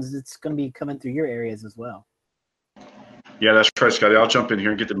the mountains. It's going to be coming through your areas as well. Yeah, that's right, Scotty. I'll jump in here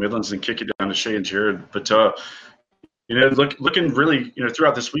and get the Midlands and kick it down to Shane and Jared. But looking really,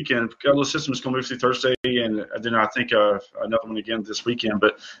 throughout this weekend, got a little system is going to move through Thursday, and then I think another one again this weekend.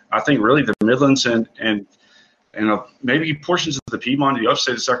 But I think really the Midlands and maybe portions of the Piedmont, the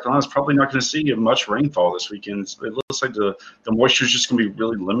upstate of South Carolina is probably not going to see much rainfall this weekend. It looks like the moisture is just going to be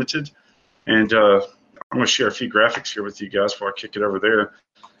really limited. And I'm going to share a few graphics here with you guys before I kick it over there.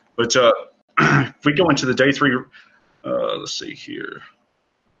 But if we go into the day 3, let's see here,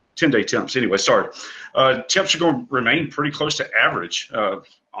 10-day temps. Anyway, sorry. Temps are going to remain pretty close to average,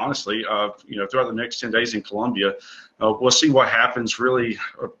 honestly, throughout the next 10 days in Columbia. We'll see what happens really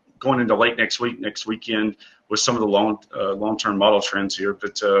going into late next weekend with some of the long-term model trends here.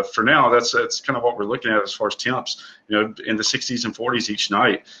 But for now, that's kind of what we're looking at as far as temps, in the 60s and 40s each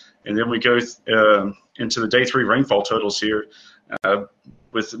night. And then we go into the day 3 rainfall totals here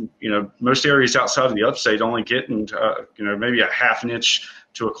with, most areas outside of the upstate only getting, maybe a half an inch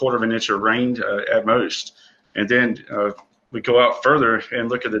to a quarter of an inch of rain at most. And then we go out further and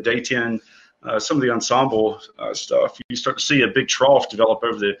look at the day 10, some of the ensemble stuff. You start to see a big trough develop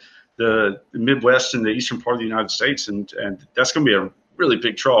over the Midwest and the eastern part of the United States, and that's going to be a really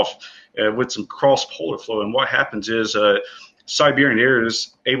big trough with some cross-polar flow. And what happens is Siberian air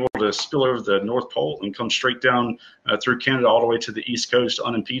is able to spill over the North Pole and come straight down through Canada all the way to the East Coast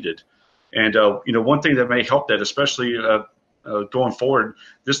unimpeded. And one thing that may help that, especially going forward,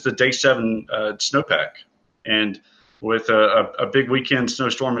 this is the day 7 snowpack, and with a big weekend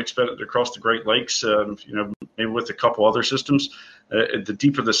snowstorm expected across the Great Lakes, maybe with a couple other systems, the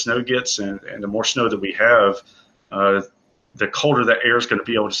deeper the snow gets and the more snow that we have, the colder the air is going to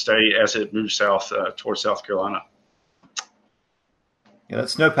be able to stay as it moves south towards South Carolina. Yeah, that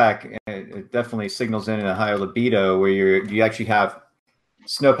snowpack it definitely signals in a higher libido where you actually have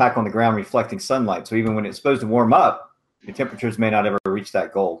snowpack on the ground reflecting sunlight. So even when it's supposed to warm up, the temperatures may not ever reach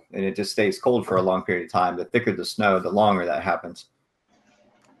that goal, and it just stays cold for a long period of time. The thicker the snow, the longer that happens.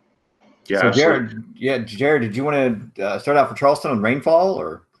 Yeah, so Jared, did you want to start out for Charleston on rainfall,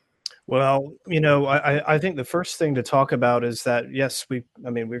 or? Well, I think the first thing to talk about is that, yes, we're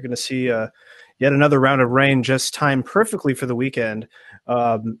going to see yet another round of rain just timed perfectly for the weekend.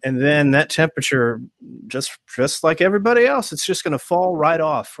 And then that temperature, just like everybody else, it's just going to fall right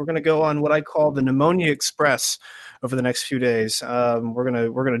off. We're going to go on what I call the pneumonia express over the next few days. We're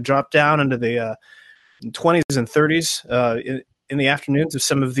going to drop down into the 20s and 30s in the afternoons if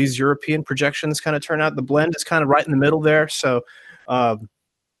some of these European projections kind of turn out. The blend is kind of right in the middle there. So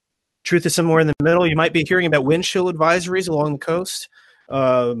truth is somewhere in the middle. You might be hearing about wind chill advisories along the coast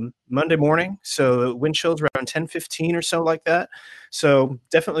Monday morning. So wind chills around 10-15 or so like that. So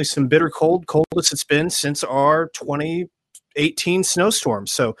definitely some bitter cold, coldest it's been since our 18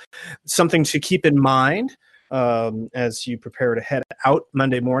 snowstorms. So something to keep in mind as you prepare to head out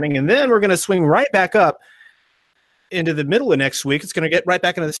Monday morning. And then we're going to swing right back up into the middle of next week. It's going to get right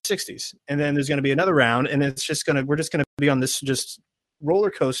back into the 60s. And then there's going to be another round, and we're just going to be on this just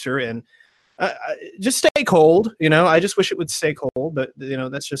roller coaster, and just stay cold. I just wish it would stay cold, but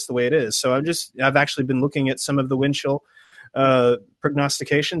that's just the way it is. So I've actually been looking at some of the wind chill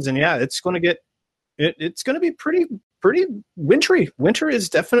prognostications, and yeah, it's going to be pretty wintry. Winter is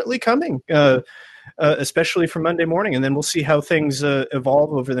definitely coming, especially for Monday morning, and then we'll see how things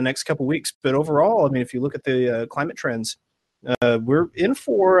evolve over the next couple weeks. But overall, I mean, if you look at the climate trends, we're in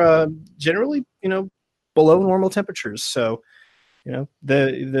for generally, below normal temperatures. So,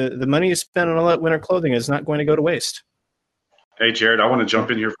 the money you spend on all that winter clothing is not going to go to waste. Hey, Jared, I want to jump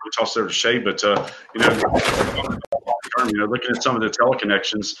in here before we toss it over to Shay, but looking at some of the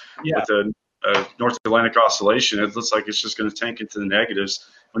teleconnections with the North Atlantic Oscillation, it looks like it's just going to tank into the negatives.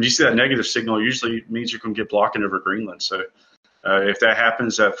 When you see that negative signal, it usually means you're going to get blocking over Greenland. So if that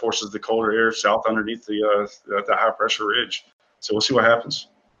happens, that forces the colder air south underneath the high pressure ridge. So we'll see what happens.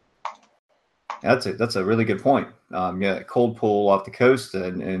 That's a really good point. Cold pull off the coast,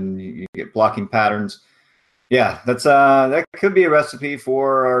 and you get blocking patterns. Yeah, that could be a recipe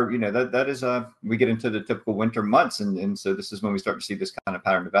for that is we get into the typical winter months, and so this is when we start to see this kind of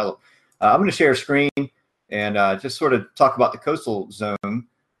pattern develop. I'm going to share a screen and just sort of talk about the coastal zone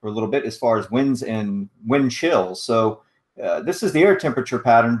for a little bit as far as winds and wind chills. So this is the air temperature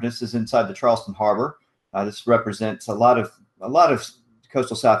pattern. This is inside the Charleston Harbor. This represents a lot of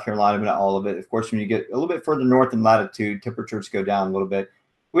coastal South Carolina, but not all of it. Of course, when you get a little bit further north in latitude, temperatures go down a little bit.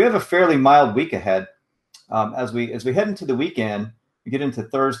 We have a fairly mild week ahead. As we head into the weekend, we get into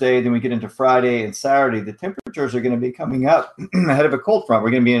Thursday, then we get into Friday and Saturday. The temperatures are going to be coming up ahead of a cold front.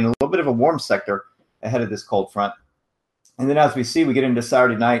 We're going to be in a little bit of a warm sector ahead of this cold front. And then as we see, we get into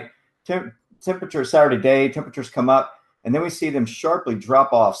Saturday night, Saturday day, temperatures come up, and then we see them sharply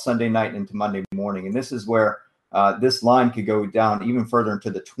drop off Sunday night into Monday morning. And this is where this line could go down even further into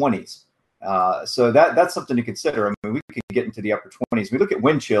the 20s. So that's something to consider. I mean, we could get into the upper 20s. We look at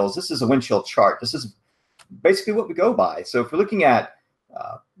wind chills. This is a wind chill chart. This is basically what we go by. So if we're looking at,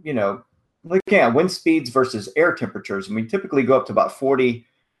 wind speeds versus air temperatures, and we typically go up to about 40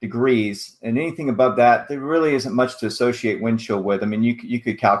 degrees, and anything above that, there really isn't much to associate wind chill with. I mean, you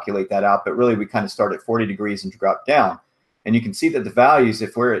could calculate that out, but really we kind of start at 40 degrees and drop down. And you can see that the values,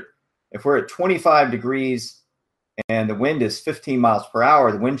 if we're at 25 degrees and the wind is 15 miles per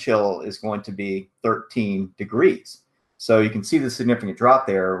hour, the wind chill is going to be 13 degrees. So you can see the significant drop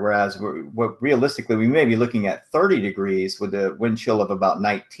there, whereas realistically, we may be looking at 30 degrees with a wind chill of about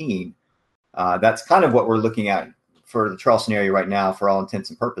 19. That's kind of what we're looking at for the Charleston area right now for all intents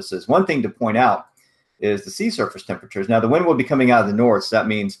and purposes. One thing to point out is the sea surface temperatures. Now, the wind will be coming out of the north, so that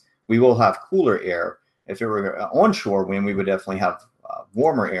means we will have cooler air. If it were onshore wind, we would definitely have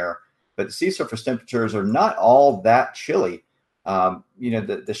warmer air. But the sea surface temperatures are not all that chilly.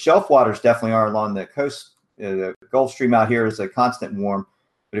 The shelf waters definitely are along the coast. The Gulf Stream out here is a constant warm.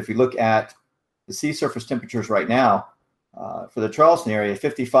 But if you look at the sea surface temperatures right now, for the Charleston area,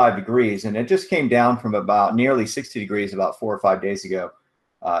 55 degrees, and it just came down from about nearly 60 degrees about 4 or 5 days ago.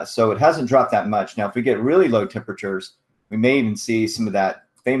 So it hasn't dropped that much. Now, if we get really low temperatures, we may even see some of that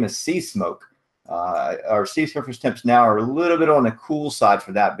famous sea smoke. Our sea surface temps now are a little bit on the cool side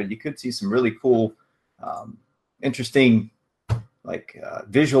for that, but you could see some really cool, interesting,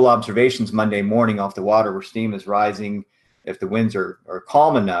 visual observations Monday morning off the water where steam is rising. If the winds are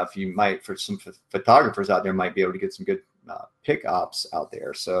calm enough, you might, for some photographers out there, might be able to get some good pick ops out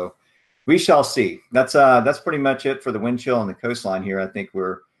there. So we shall see. That's pretty much it for the wind chill on the coastline here. I think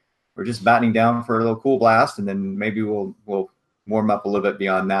we're just battening down for a little cool blast, and then maybe we'll warm up a little bit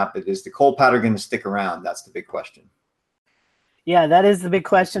beyond that. But is the cold pattern going to stick around? That's the big question. Yeah, that is the big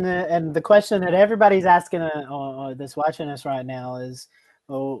question, and the question that everybody's asking that's watching us right now is,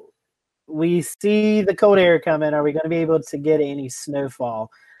 we see the cold air coming. Are we going to be able to get any snowfall?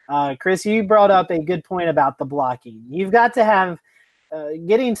 Chris, you brought up a good point about the blocking. You've got to have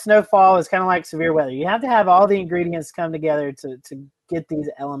getting snowfall is kind of like severe weather. You have to have all the ingredients come together to get these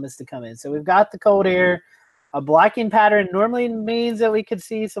elements to come in. So we've got the cold air. A blocking pattern normally means that we could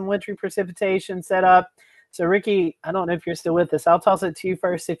see some wintry precipitation set up. So Ricky, I don't know if you're still with us. I'll toss it to you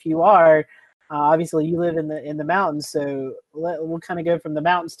first if you are. Obviously, you live in the mountains, so we'll kind of go from the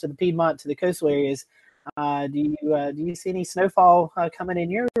mountains to the Piedmont to the coastal areas. Do you see any snowfall coming in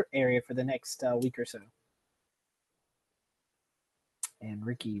your area for the next week or so? And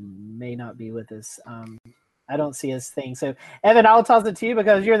Ricky may not be with us. I don't see his thing. So, Evan, I'll toss it to you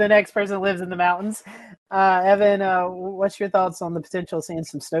because you're the next person that lives in the mountains. Evan, what's your thoughts on the potential of seeing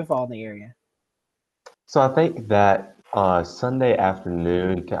some snowfall in the area? So I think that Sunday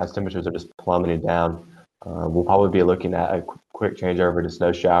afternoon, as temperatures are just plummeting down, we'll probably be looking at a quick changeover to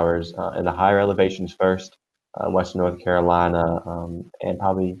snow showers in the higher elevations first, Western North Carolina, and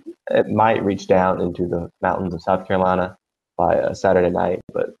probably it might reach down into the mountains of South Carolina by Saturday night,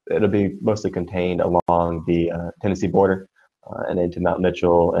 but it'll be mostly contained along the Tennessee border and into Mount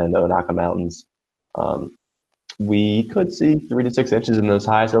Mitchell and the Onaka Mountains. We could see 3 to 6 inches in those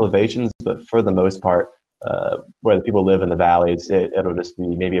highest elevations, but for the most part, where the people live in the valleys, it'll just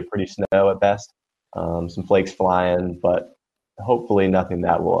be maybe a pretty snow at best, some flakes flying, but hopefully nothing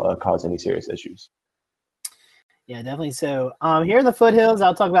that will cause any serious issues. Yeah, definitely so. Here in the foothills,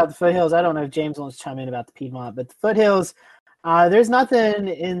 I'll talk about the foothills. I don't know if James wants to chime in about the Piedmont, but the foothills, there's nothing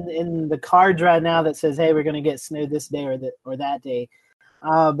in the cards right now that says, hey, we're going to get snow this day or that day.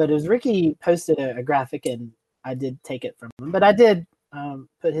 But as Ricky posted a graphic, and I did take it from him, but I did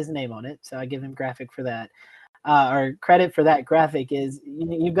put his name on it, so I give him graphic for that, or credit for that graphic. Is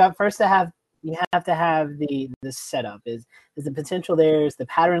you've got first to have you have to have the setup. Is the potential there? Is the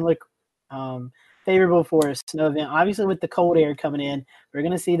pattern look favorable for a snow event? Obviously, with the cold air coming in, we're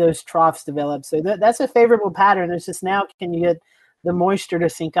going to see those troughs develop. So that's a favorable pattern. It's just now, can you get the moisture to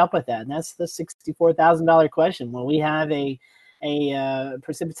sync up with that? And that's the $64,000 question. Will we have a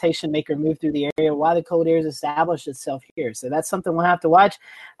precipitation maker move through the area while the cold air has established itself here? So that's something we'll have to watch.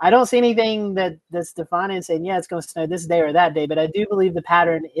 I don't see anything that's defining and saying, yeah, it's going to snow this day or that day, but I do believe the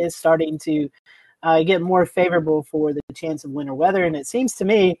pattern is starting to get more favorable for the chance of winter weather. And it seems to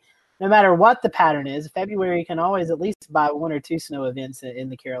me, no matter what the pattern is, February can always at least buy 1 or 2 snow events in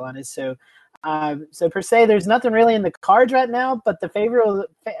the Carolinas. So per se, there's nothing really in the cards right now, but the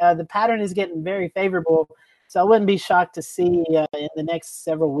pattern is getting very favorable. So I wouldn't be shocked to see in the next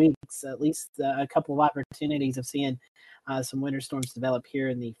several weeks at least a couple of opportunities of seeing some winter storms develop here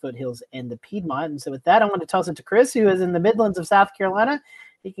in the foothills and the Piedmont. And so with that, I want to toss it to Chris, who is in the Midlands of South Carolina.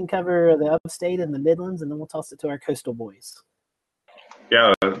 He can cover the upstate and the Midlands, and then we'll toss it to our coastal boys.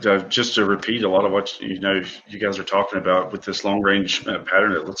 Yeah, just to repeat a lot of what you guys are talking about with this long range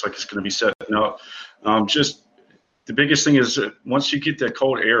pattern, it looks like it's going to be setting up. Just the biggest thing is that once you get that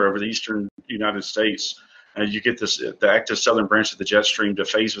cold air over the eastern United States, you get the active southern branch of the jet stream to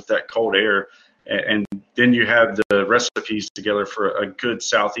phase with that cold air, and then you have the recipes together for a good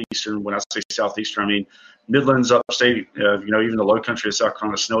southeastern. When I say southeastern, I mean Midlands, upstate, even the low country of South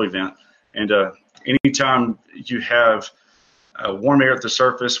Carolina snow event. And anytime you have warm air at the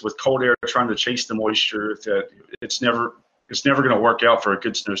surface with cold air trying to chase the moisture, that it's never going to work out for a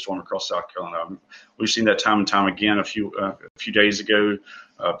good snowstorm across South Carolina. We've seen that time and time again. A few days ago,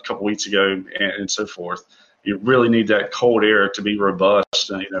 a couple weeks ago, and so forth. You really need that cold air to be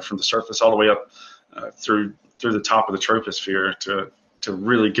robust, from the surface all the way up through the top of the troposphere to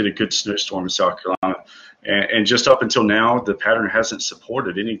really get a good snowstorm in South Carolina. And just up until now, the pattern hasn't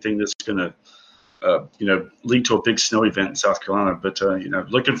supported anything that's going to lead to a big snow event in South Carolina. But,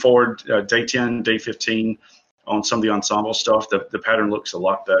 looking forward, day 10, day 15, on some of the ensemble stuff, the pattern looks a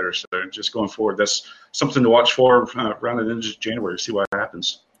lot better. So just going forward, that's something to watch for around the end of January, see what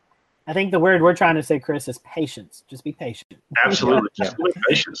happens. I think the word we're trying to say, Chris, is patience. Just be patient. Absolutely. Just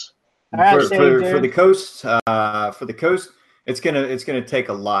patience. All right, for the coast, it's gonna take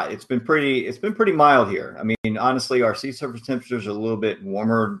a lot. It's been pretty mild here. I mean, honestly, our sea surface temperatures are a little bit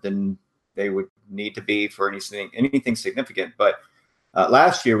warmer than they would need to be for anything significant. But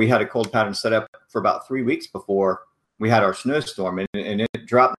last year we had a cold pattern set up for about 3 weeks before we had our snowstorm, and it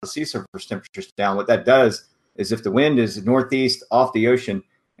dropped the sea surface temperatures down. What that does is if the wind is northeast off the ocean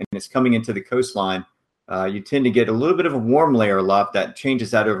and it's coming into the coastline, you tend to get a little bit of a warm layer aloft that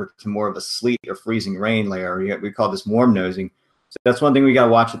changes that over to more of a sleet or freezing rain layer. We call this warm nosing. So that's one thing we got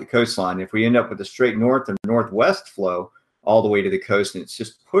to watch at the coastline. If we end up with a straight north or northwest flow all the way to the coast, and it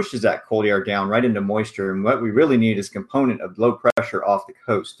just pushes that cold air down right into moisture. And what we really need is a component of low pressure off the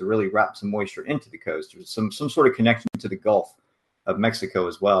coast to really wrap some moisture into the coast. There's some sort of connection to the Gulf of Mexico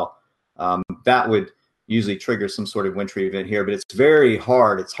as well. That would usually trigger some sort of wintry event here, but it's very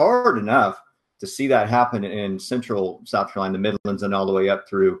hard. It's hard enough to see that happen in central South Carolina, the Midlands, and all the way up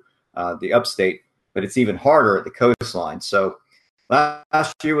through the upstate, but it's even harder at the coastline. So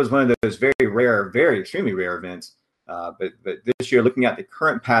last year was one of those very rare, very extremely rare events. But this year, looking at the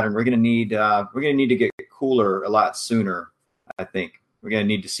current pattern, we're going to need to get cooler a lot sooner. I think we're going to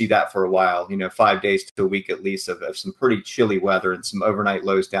need to see that for a while. 5 days to a week at least of some pretty chilly weather and some overnight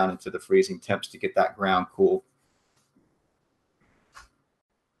lows down into the freezing temps to get that ground cool.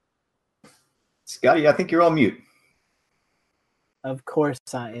 Scotty, I think you're on mute. Of course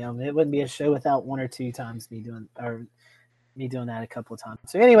I am. It wouldn't be a show without one or two times me doing that a couple of times.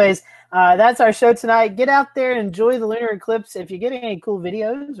 So anyways, that's our show tonight. Get out there and enjoy the lunar eclipse. If you get any cool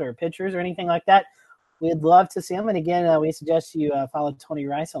videos or pictures or anything like that, we'd love to see them. And again, we suggest you follow Tony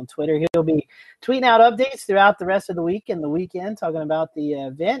Rice on Twitter. He'll be tweeting out updates throughout the rest of the week and the weekend, talking about the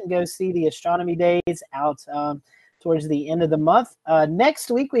event. And go see the astronomy days out towards the end of the month.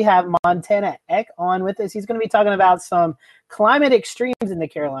 Next week, we have Montana Eck on with us. He's going to be talking about some climate extremes in the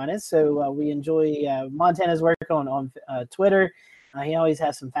Carolinas. So we enjoy Montana's work on Twitter. He always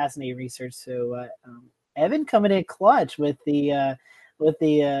has some fascinating research. So Evan coming in clutch with the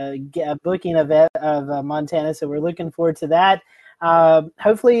booking of Montana. So we're looking forward to that.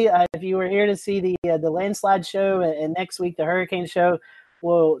 Hopefully, if you were here to see the landslide show and next week the hurricane show,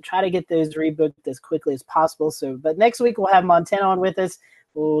 we'll try to get those rebooked as quickly as possible. But next week we'll have Montana on with us.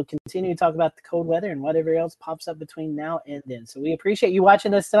 We'll continue to talk about the cold weather and whatever else pops up between now and then. So we appreciate you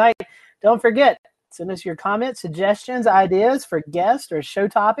watching us tonight. Don't forget, send us your comments, suggestions, ideas for guests or show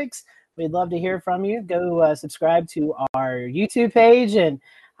topics. We'd love to hear from you. Go subscribe to our YouTube page and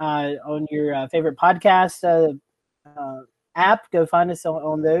on your favorite podcast app. Go find us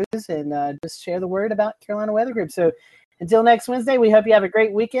on those and just share the word about Carolina Weather Group. So until next Wednesday, we hope you have a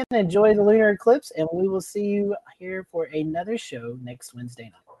great weekend. Enjoy the lunar eclipse, and we will see you here for another show next Wednesday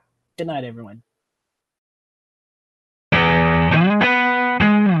night. Good night, everyone.